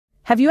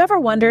Have you ever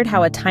wondered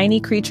how a tiny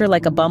creature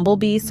like a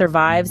bumblebee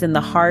survives in the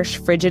harsh,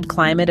 frigid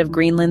climate of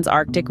Greenland's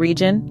Arctic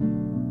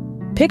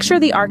region? Picture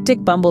the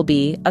Arctic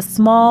bumblebee, a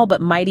small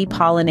but mighty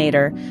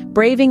pollinator,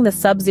 braving the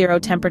sub-zero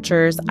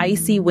temperatures,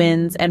 icy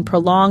winds, and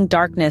prolonged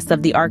darkness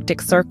of the Arctic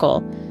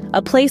Circle,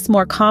 a place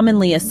more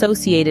commonly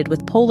associated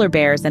with polar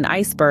bears and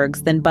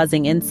icebergs than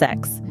buzzing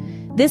insects.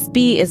 This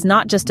bee is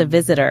not just a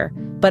visitor,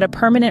 but a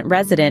permanent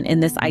resident in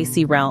this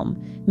icy realm,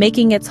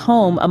 making its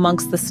home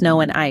amongst the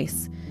snow and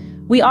ice.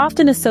 We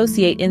often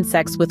associate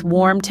insects with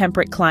warm,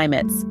 temperate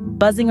climates,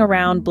 buzzing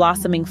around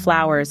blossoming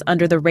flowers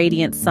under the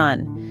radiant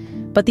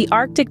sun. But the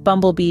Arctic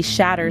bumblebee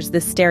shatters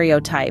this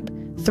stereotype,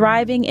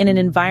 thriving in an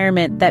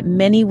environment that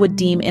many would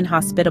deem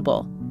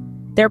inhospitable.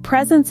 Their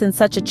presence in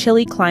such a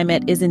chilly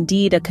climate is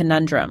indeed a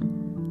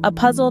conundrum, a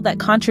puzzle that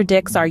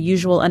contradicts our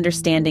usual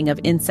understanding of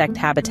insect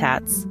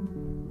habitats.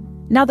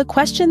 Now, the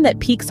question that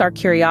piques our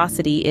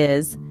curiosity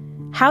is,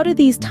 how do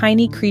these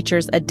tiny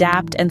creatures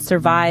adapt and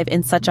survive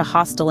in such a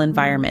hostile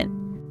environment?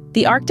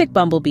 The Arctic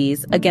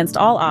bumblebees, against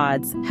all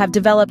odds, have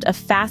developed a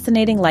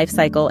fascinating life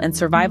cycle and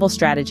survival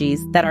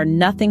strategies that are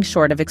nothing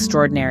short of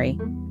extraordinary.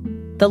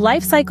 The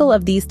life cycle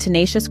of these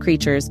tenacious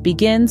creatures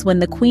begins when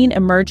the queen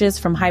emerges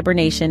from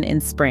hibernation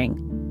in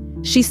spring.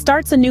 She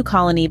starts a new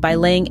colony by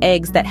laying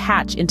eggs that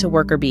hatch into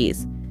worker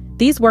bees.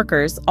 These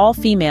workers, all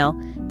female,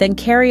 then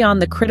carry on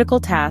the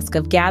critical task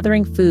of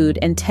gathering food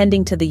and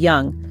tending to the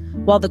young,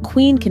 while the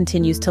queen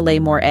continues to lay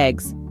more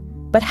eggs.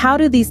 But how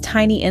do these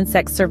tiny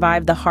insects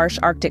survive the harsh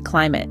Arctic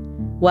climate?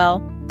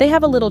 Well, they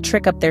have a little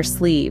trick up their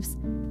sleeves.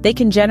 They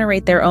can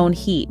generate their own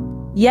heat.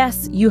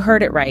 Yes, you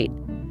heard it right.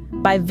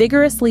 By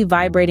vigorously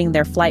vibrating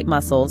their flight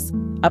muscles,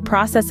 a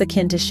process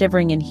akin to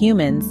shivering in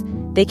humans,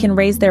 they can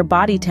raise their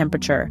body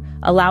temperature,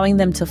 allowing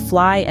them to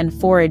fly and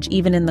forage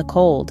even in the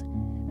cold.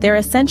 They're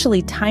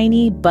essentially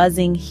tiny,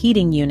 buzzing,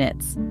 heating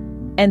units.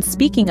 And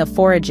speaking of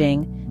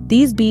foraging,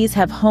 these bees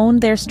have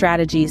honed their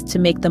strategies to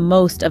make the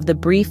most of the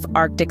brief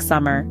Arctic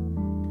summer.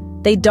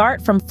 They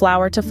dart from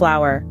flower to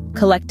flower,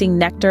 collecting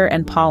nectar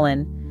and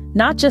pollen,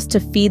 not just to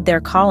feed their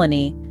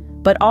colony,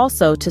 but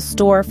also to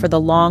store for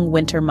the long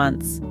winter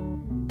months.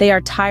 They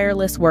are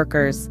tireless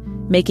workers,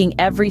 making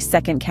every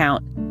second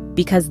count,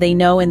 because they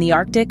know in the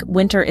Arctic,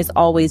 winter is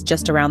always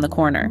just around the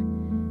corner.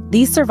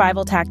 These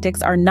survival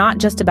tactics are not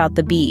just about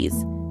the bees.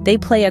 They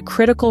play a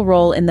critical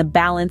role in the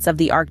balance of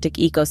the Arctic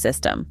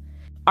ecosystem.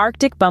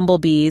 Arctic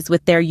bumblebees,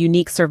 with their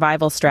unique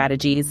survival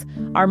strategies,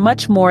 are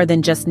much more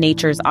than just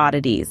nature's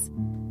oddities.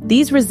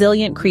 These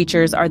resilient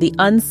creatures are the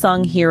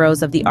unsung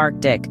heroes of the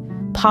Arctic,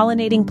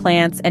 pollinating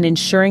plants and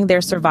ensuring their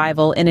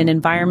survival in an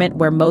environment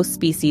where most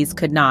species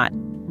could not.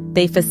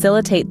 They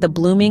facilitate the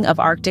blooming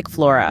of Arctic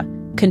flora,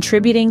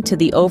 contributing to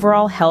the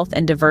overall health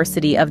and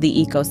diversity of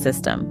the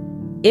ecosystem.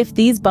 If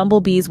these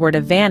bumblebees were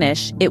to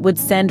vanish, it would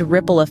send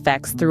ripple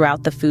effects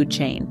throughout the food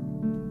chain.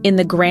 In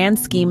the grand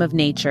scheme of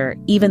nature,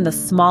 even the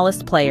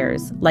smallest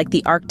players, like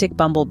the Arctic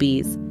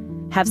bumblebees,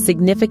 have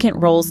significant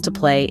roles to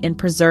play in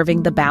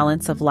preserving the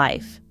balance of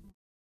life.